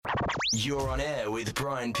You're on air with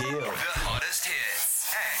Brian Peel. The hottest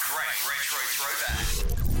hits and great retro throwbacks.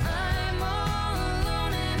 I'm all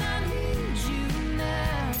alone and I need you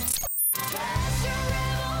now. Flash your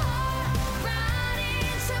rebel heart,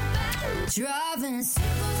 riding to battle. Driving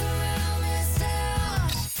circles around this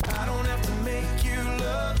town. I don't have to make you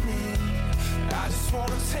love me. I just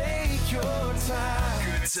want to take your time.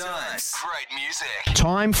 Good times, great music.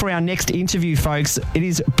 Time for our next interview, folks. It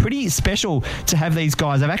is pretty special to have these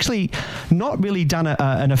guys. I've actually not really done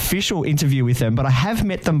an official interview with them, but I have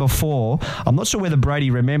met them before. I'm not sure whether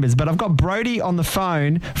Brody remembers, but I've got Brody on the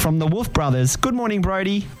phone from the Wolfe brothers. Good morning,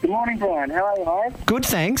 Brody. Good morning, Brian. How are you, mate? Good,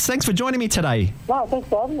 thanks. Thanks for joining me today. No, thanks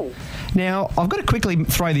for having me. Now, I've got to quickly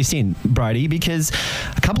throw this in, Brody, because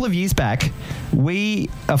a couple of years back,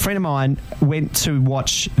 a friend of mine, went to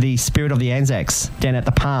watch the Spirit of the Anzacs down at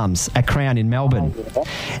the Palms at Crown in Melbourne.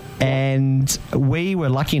 And we were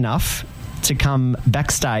lucky enough to come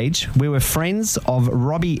backstage. We were friends of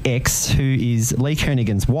Robbie X, who is Lee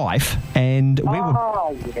Kernaghan's wife, and we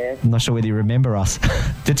were... yeah. I'm not sure whether you remember us.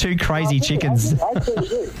 The two crazy chickens. I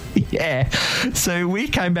do. Yeah. So we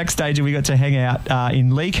came backstage and we got to hang out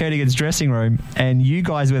in Lee Kernaghan's dressing room, and you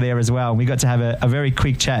guys were there as well. And we got to have a very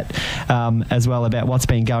quick chat as well about what's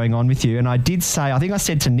been going on with you. And I did say, I think I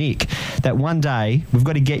said to Nick that one day we've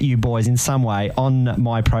got to get you boys in some way on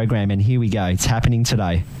my program, and here we go. It's happening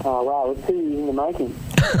today. Oh, wow. It's 2 years in the making.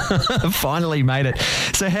 Finally made it.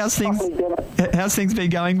 So how's things been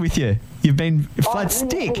going with you? You've been flat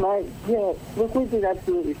stick. Mate. Yeah, look, we've been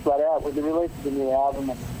absolutely flat out with the release of the new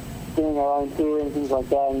album and doing our own tour and things like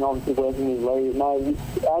that, and obviously working with Lee. No,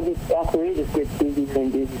 our career just gets busy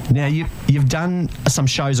and busy. Now, you've done some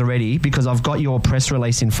shows already, because I've got your press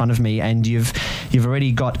release in front of me, and you've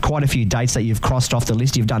already got quite a few dates that you've crossed off the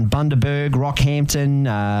list. You've done Bundaberg, Rockhampton,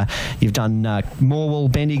 you've done Morwell,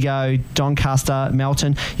 Bendigo, Doncaster,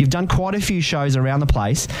 Melton. You've done quite a few shows around the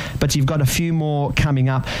place, but you've got a few more coming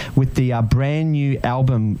up with the brand new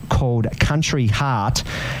album called Country Heart.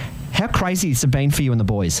 How crazy has it been for you and the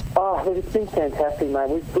boys? Oh, look, it's been fantastic, mate.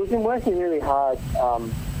 We've been working really hard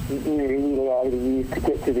really over the years to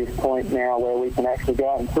get to this point now where we can actually go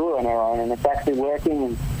out and tour on our own, and it's actually working.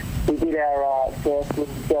 And we did our first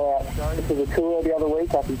little sell-out show for the tour the other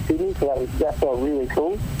week up in Sydney, so that felt really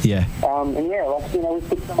cool. Yeah. And yeah, like, you know, we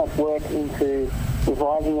put so much work into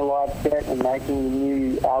revising the live set and making the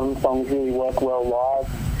new album songs really work well live,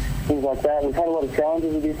 things like that. We've had a lot of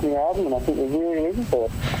challenges with this new album, and I think there's really reason for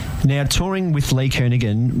it. Now, touring with Lee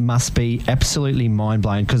Kernaghan must be absolutely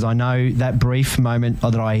mind-blowing, because I know that brief moment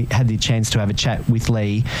that I had the chance to have a chat with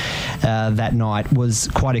Lee that night was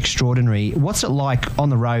quite extraordinary. What's it like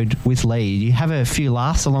on the road with Lee? Do you have a few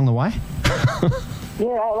laughs along the way?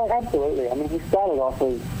 Yeah, absolutely. I mean, he started off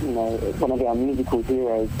as, you know, one of our musical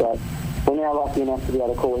heroes, but we're now lucky enough to be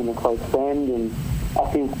able to call him a close friend, and I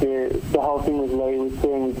think the whole thing with Lee, with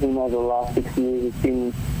touring with him over the last 6 years, has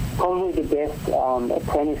been probably the best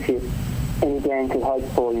apprenticeship any band could hope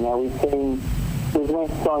for. You know, we've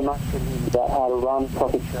learned so much from him about how to run a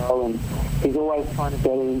proper show, and he's always trying to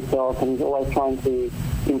better himself, and he's always trying to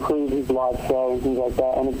improve his live show and things like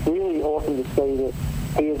that. And it's really awesome to see that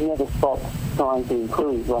he has never stopped trying to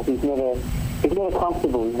improve. Like, he's never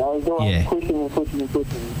comfortable, you know. He's always pushing and pushing and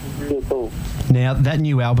pushing. It's really cool. Now, that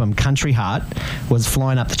new album, Country Heart, was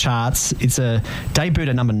flying up the charts. It's a debut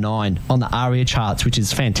at number 9 on the ARIA charts, which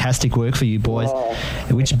is fantastic work for you boys,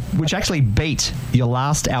 which actually beat your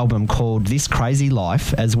last album called This Crazy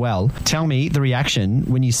Life as well. Tell me the reaction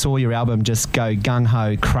when you saw your album just go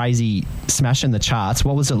gung-ho, crazy, smashing the charts.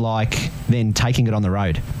 What was it like then taking it on the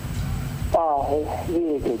road? Oh, it's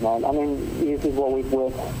really good, man. I mean, this is what we've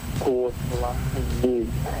worked towards for the last 10 years.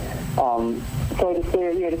 So to see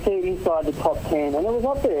it inside the top 10, and it was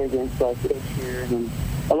up there against like Ed Sheeran and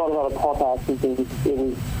a lot of other pop acts and things. It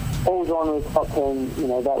was all genres top 10, you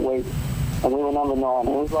know, that week, and we were number 9.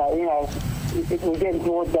 It was like, you know, we're getting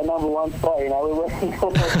towards that number 1 spot, you know, we're working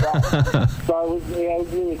towards that. So it was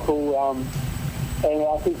really cool. And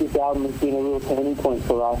I think this album has been a real turning point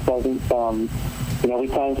for us. I think, you know, we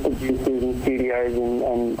changed producers and studios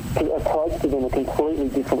and approached it in a completely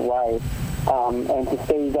different way. And to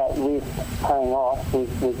see that risk paying off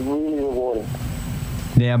was really rewarding.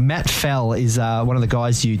 Now, Matt Fell is one of the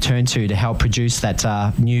guys you turned to help produce that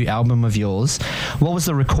new album of yours. What was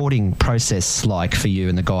the recording process like for you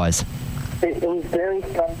and the guys? It was very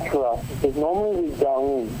strange for us, because normally we'd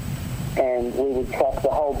go in and we would track the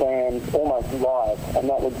whole band almost live, and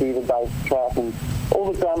that would be the bass track, and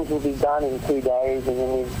all the drums would be done in 2 days, and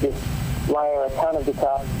then we'd just layer a ton of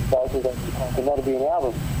guitars and vocals and that'd be an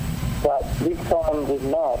album. But this time with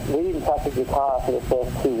Matt, we didn't touch the guitar for the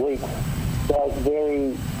first 2 weeks. like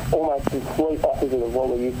very almost complete opposite of what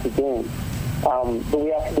we're used to doing. But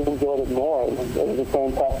we actually enjoyed it more. It was a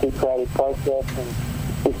fantastic creative process, and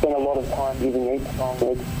we spent a lot of time giving each song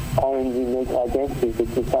its own unique identity,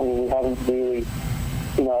 which is something we haven't really,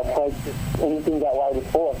 approached anything that way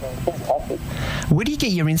before. So it's fantastic. Where do you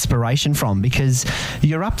get your inspiration from? Because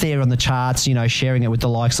you're up there on the charts, sharing it with the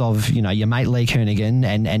likes of, your mate Lee Kernaghan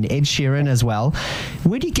and Ed Sheeran as well.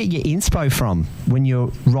 Where do you get your inspo from when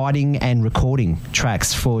you're writing and recording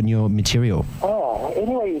tracks for your material? Oh,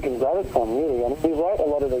 anywhere you can grab it from, really. I mean, we wrote a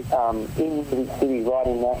lot of it in the city, right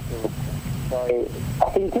in Nashville. So I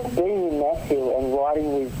think just being in Nashville and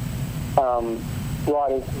writing with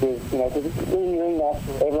writers with, because when you're in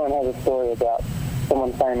Nashville, everyone has a story about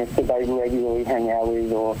someone famous that they regularly hang out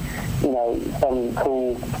with, or, some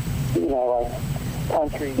cool, like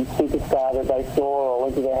country superstar that they saw or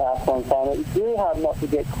went to their house one time. It's really hard not to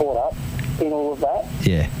get caught up in all of that.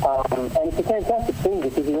 Yeah. And it's a fantastic thing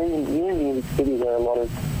because you're in the Music City where a lot of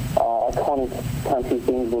iconic country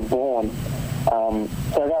things were born.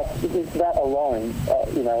 So that alone,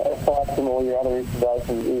 aside from all your other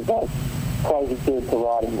inspirations, is like crazy good to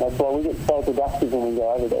writing. That's why we get so productive when we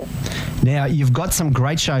go over there. Now, you've got some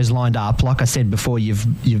great shows lined up. Like I said before,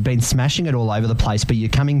 you've been smashing it all over the place, but you're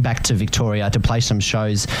coming back to Victoria to play some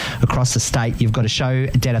shows across the state. You've got a show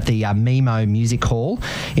down at the Mimo Music Hall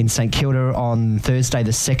in St Kilda on Thursday,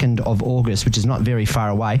 the 2nd of August, which is not very far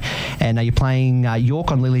away. And you're playing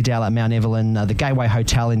York on Lilydale at Mount Evelyn, the Gateway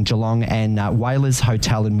Hotel in Geelong, and Whalers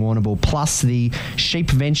Hotel in Warrnambool, plus the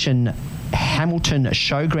Sheepvention Hamilton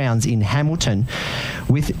Showgrounds in Hamilton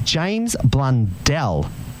with James Blundell,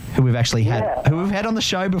 who we've actually had, who we've had on the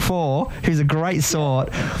show before, who's a great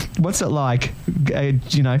sort. What's it like,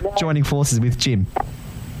 joining forces with Jim?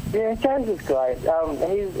 Yeah, James is great.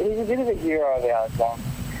 He's a bit of a hero of ours.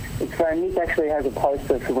 So Nick actually has a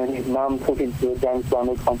poster for when his mum took him to a James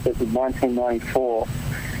Blundell concert in 1994.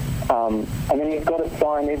 And then he's got it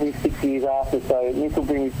signed every 6 years after, so Nick will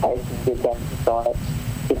bring his poster and get James to sign it,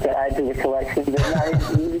 just to add to the collection. But no,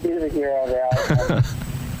 he's a bit of a hero of ours.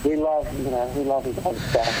 We love his other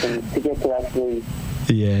stuff, and to get to actually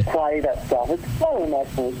play that stuff, it's so an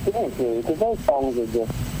emotional experience, really, because those songs are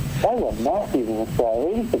they were massive in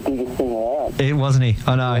Australia. He was the biggest thing around. It wasn't he?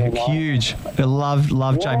 I know, huge. I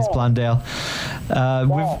love James Blundell.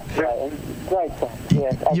 Great song. Yeah,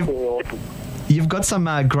 absolutely awesome. You've got some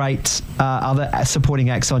great other supporting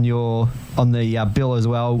acts on the bill as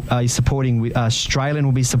well. You're supporting Australian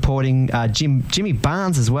will be supporting Jimmy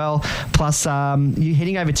Barnes as well. Plus, you're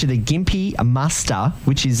heading over to the Gympie Muster,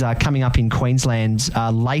 which is coming up in Queensland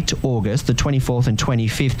late August, the 24th and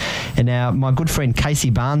 25th. And now my good friend Casey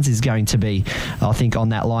Barnes is going to be, I think, on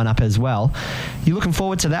that lineup as well. You looking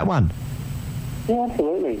forward to that one? Yeah,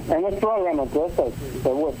 absolutely. And that's right around my birthday,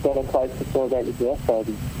 so what better place to celebrate your birthday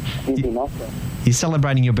than Gympie Muster? You're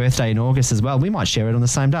celebrating your birthday in August as well. We might share it on the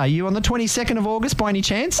same day. Are you on the 22nd of August by any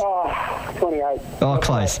chance? Oh, 28. Oh,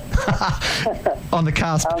 close. On the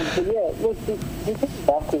cusp. But yeah, look, Gympie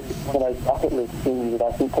Muster is one of those bucket list things that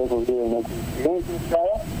I think people really need to experience in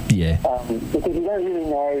Australia. Yeah. Because you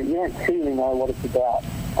don't truly know what it's about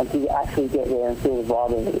until you actually get there and feel the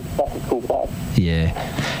vibe of it. It's such a cool place. Yeah.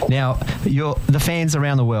 Now, the fans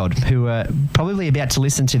around the world who are probably about to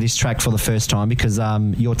listen to this track for the first time, because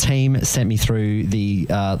your team sent me through the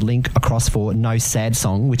link across for No Sad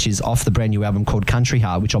Song, which is off the brand new album called Country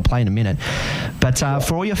Heart, which I'll play in a minute. But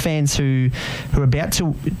for all your fans who are about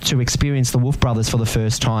to experience the Wolfe Brothers for the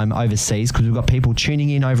first time overseas, because we've got people tuning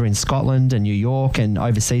in over in Scotland and New York and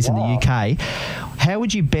overseas in the UK, how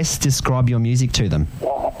would you best describe your music to them?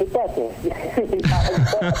 I think that's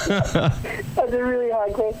a really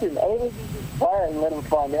hard question. I think we just play it and let them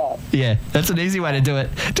find out. Yeah, that's an easy way to do it.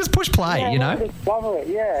 Just push play, Discover it.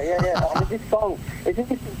 Yeah. I mean, this song, it's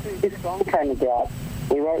interesting. This song came about.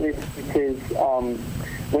 We wrote this because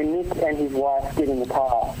when Nick and his wife get in the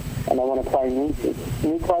car and they want to play music,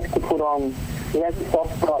 Nick likes to put on. He has a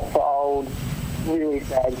soft spot for old, really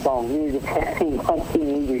sad songs, really depressing country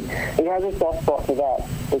music. He has a soft spot for that,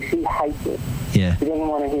 but she hates it. Yeah. She doesn't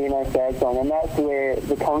want to hear no sad song, and that's where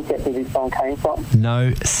the concept of this song came from.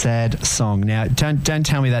 No sad song. Now, don't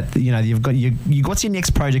tell me that you've got what's your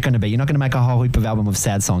next project going to be? You're not going to make a whole heap of album of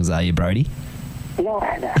sad songs, are you, Brody? No.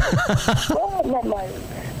 Well, not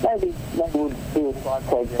maybe we'll do a side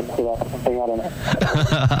project or something. I don't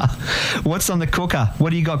know. What's on the cooker?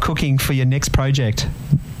 What do you got cooking for your next project?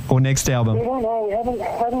 Or next album? We don't know. We haven't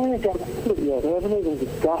really done it yet. We haven't even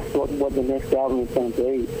discussed what the next album is going to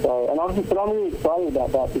be. So, but I'm really excited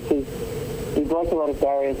about that because we broke a lot of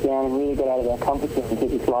barriers down and really got out of our comfort zone to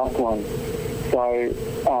this last one. So,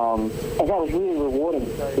 and that was really rewarding.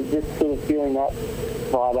 So just sort of feeling that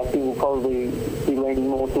vibe, I think we'll probably be leaning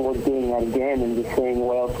more towards doing that again and just seeing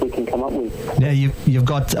what else we can come up with. Now, you've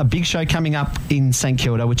got a big show coming up in St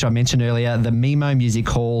Kilda, which I mentioned earlier, the Mimo Music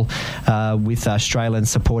Hall, with Australians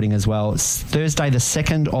supporting as well. It's Thursday, the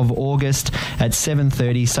 2nd of August at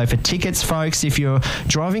 7:30. So for tickets, folks, if you're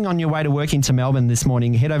driving on your way to work into Melbourne this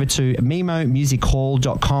morning, head over to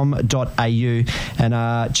mimomusichall.com.au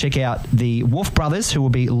and check out the Wolfe Brothers, who will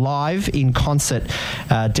be live in concert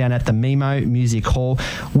down at the Mimo Music Hall.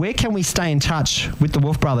 Where can we stay in touch with the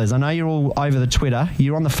Wolfe Brothers? I know you're all over the Twitter.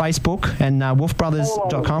 You're on the Facebook and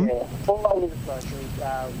wolfebrothers.com. All over the socials.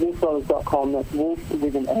 Wolfebrothers.com. That's Wolf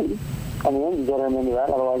with an E. I mean, you've got to remember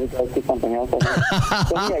that, otherwise it goes to something else. I think.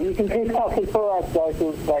 But yeah, you can pick up for our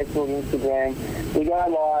socials, Facebook, Instagram. We go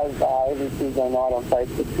live every Tuesday night on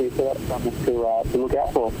Facebook too, so that's something to look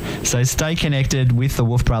out for. So stay connected with the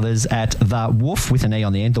Wolfe Brothers at the Wolf with an E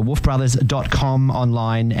on the end, thewolfebrothers.com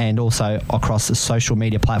online and also across the social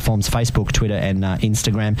media platforms, Facebook, Twitter and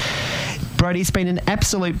Instagram. Brody, it's been an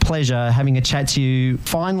absolute pleasure having a chat to you.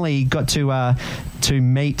 Finally got to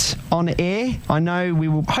meet on air. I know we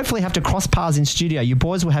will hopefully have to cross paths in studio. You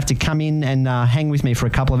boys will have to come in and hang with me for a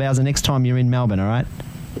couple of hours the next time you're in Melbourne, all right?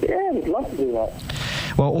 Yeah, we'd love to do that.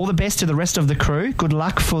 Well, all the best to the rest of the crew. Good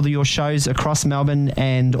luck for your shows across Melbourne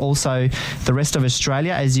and also the rest of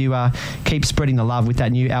Australia as you keep spreading the love with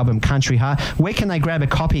that new album, Country Heart. Where can they grab a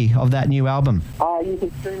copy of that new album? You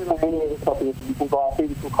can stream it on any of the copies. You can buy a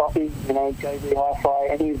physical copy, JB Hi-Fi,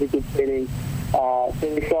 any of the good CD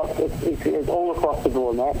shops. It's all across the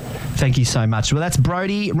board, mate. Thank you so much. Well, that's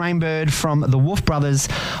Brody Rainbird from the Wolfe Brothers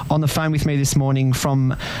on the phone with me this morning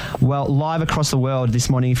from, live across the world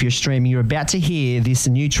this morning. If you're streaming, you're about to hear this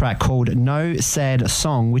new track called No Sad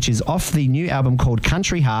Song, which is off the new album called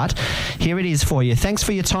Country Heart. Here it is for you. Thanks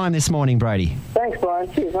for your time this morning, Brody. Thanks, Brian.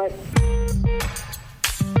 Cheers, mate.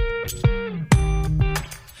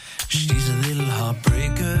 She's a little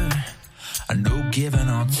heartbreaker, a no giving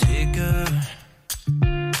I'll take her.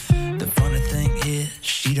 The funny thing is,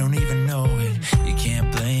 she don't even know it. You can't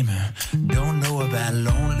blame her, don't know about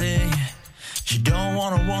lonely. She don't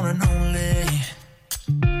want and only.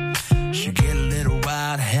 She'll get a little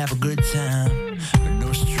wild, have a good time, but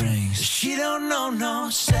no strings. She don't know no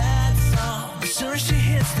sad song. As soon as she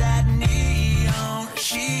hits that neon,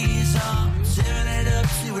 she's on, tearing it up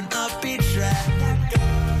to an upbeat track.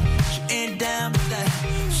 Ain't down with that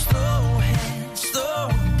slow hand, slow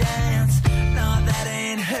dance. No, that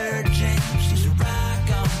ain't her jam. She's a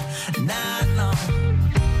rock on night long.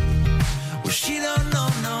 Well, she don't know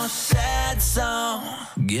no sad song.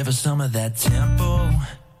 Give her some of that tempo.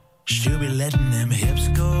 She'll be letting them hips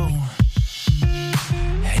go.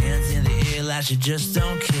 Hands in the air like she just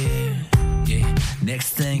don't care. Yeah,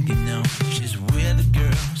 next thing you know, she's with the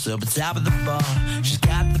girls up at top of the bar. She's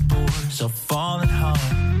got the boys so falling hard.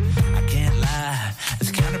 I can't lie,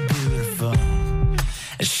 it's kind of beautiful.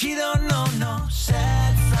 And she don't know no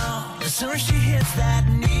sad song. As soon as she hits that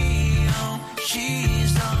neon,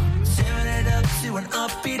 she's on, tearing it up to an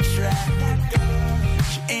upbeat track.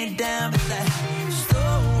 She ain't down with that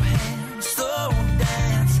slow hand, slow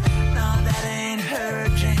dance. No, that ain't her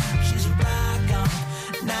jam. She's a rock on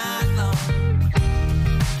night long.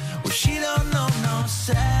 Well, she don't know no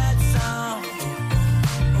sad song.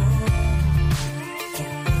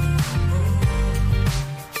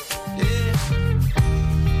 Yeah.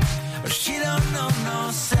 Well, she don't know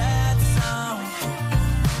no sad song.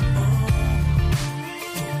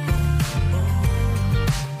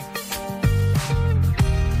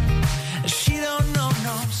 She don't know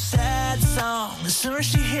no sad song. As soon as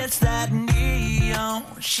she hits that neon,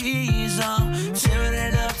 she's on, tearing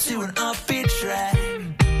it up to an upbeat track.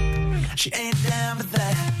 She ain't down with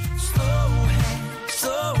that slow hand,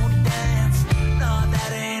 slow dance. No,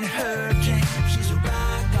 that ain't her jam. She's a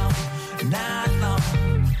rock on night long.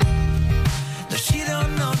 No, she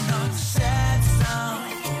don't know no sad song.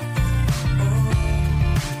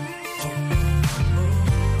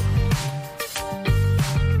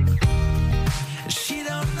 She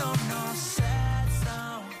don't know no sad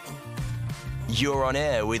song. You're on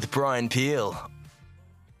air with Brian Peel